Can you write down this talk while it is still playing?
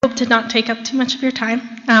hope to not take up too much of your time.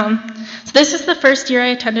 So this is the first year I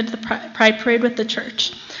attended the Pride Parade with the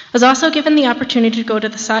church. I was also given the opportunity to go to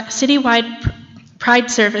the citywide Pride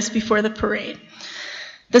service before the parade.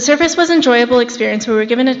 The service was an enjoyable experience where we were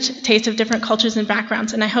given a taste of different cultures and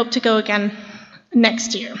backgrounds, and I hope to go again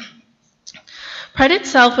next year. Pride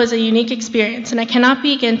itself was a unique experience, and I cannot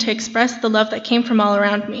begin to express the love that came from all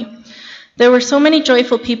around me. There were so many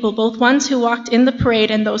joyful people, both ones who walked in the parade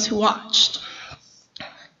and those who watched.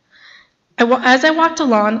 As I walked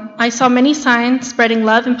along, I saw many signs spreading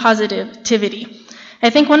love and positivity. I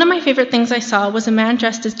think one of my favorite things I saw was a man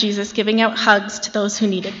dressed as Jesus giving out hugs to those who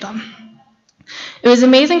needed them. It was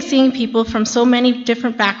amazing seeing people from so many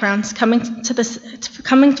different backgrounds coming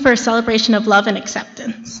for a celebration of love and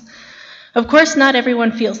acceptance. Of course, not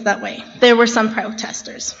everyone feels that way. There were some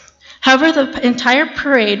protesters. However, the entire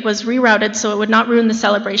parade was rerouted so it would not ruin the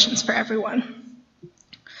celebrations for everyone.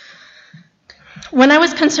 When I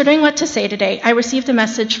was considering what to say today, I received a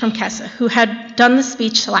message from Kessa, who had done the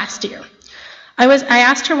speech last year. I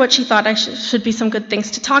asked her what she thought should be some good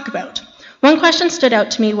things to talk about. One question stood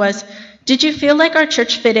out to me was, did you feel like our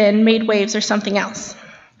church fit in, made waves, or something else?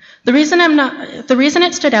 The reason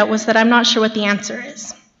it stood out was that I'm not sure what the answer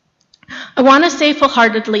is. I want to say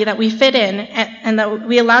full-heartedly that we fit in and that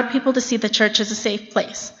we allowed people to see the church as a safe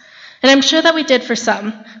place. And I'm sure that we did for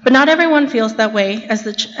some, but not everyone feels that way,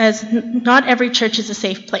 as not every church is a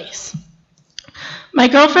safe place. My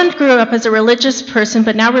girlfriend grew up as a religious person,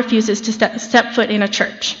 but now refuses to step foot in a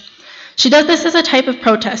church. She does this as a type of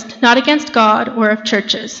protest, not against God or of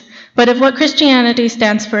churches, but of what Christianity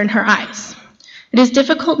stands for in her eyes. It is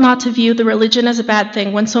difficult not to view the religion as a bad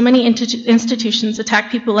thing when so many institutions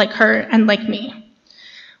attack people like her and like me.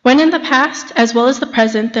 When in the past, as well as the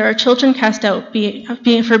present, there are children cast out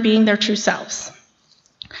for being their true selves.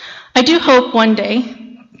 I do hope one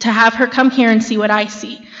day to have her come here and see what I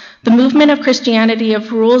see, the movement of Christianity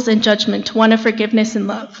of rules and judgment to one of forgiveness and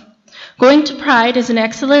love. Going to Pride is an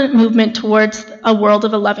excellent movement towards a world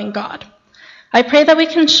of a loving God. I pray that we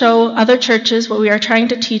can show other churches what we are trying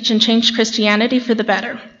to teach and change Christianity for the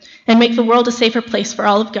better, and make the world a safer place for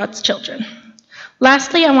all of God's children.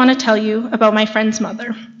 Lastly, I want to tell you about my friend's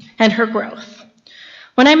mother and her growth.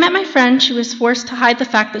 When I met my friend, she was forced to hide the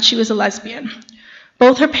fact that she was a lesbian.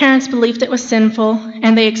 Both her parents believed it was sinful,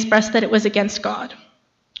 and they expressed that it was against God.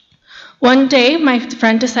 One day, my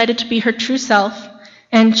friend decided to be her true self,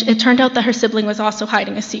 and it turned out that her sibling was also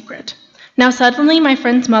hiding a secret. Now suddenly, my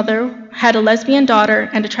friend's mother had a lesbian daughter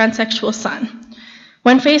and a transsexual son.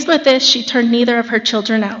 When faced with this, she turned neither of her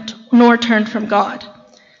children out, nor turned from God.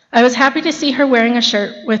 I was happy to see her wearing a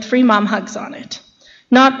shirt with free mom hugs on it.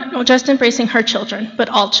 Not just embracing her children, but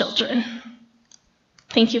all children.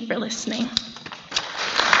 Thank you for listening.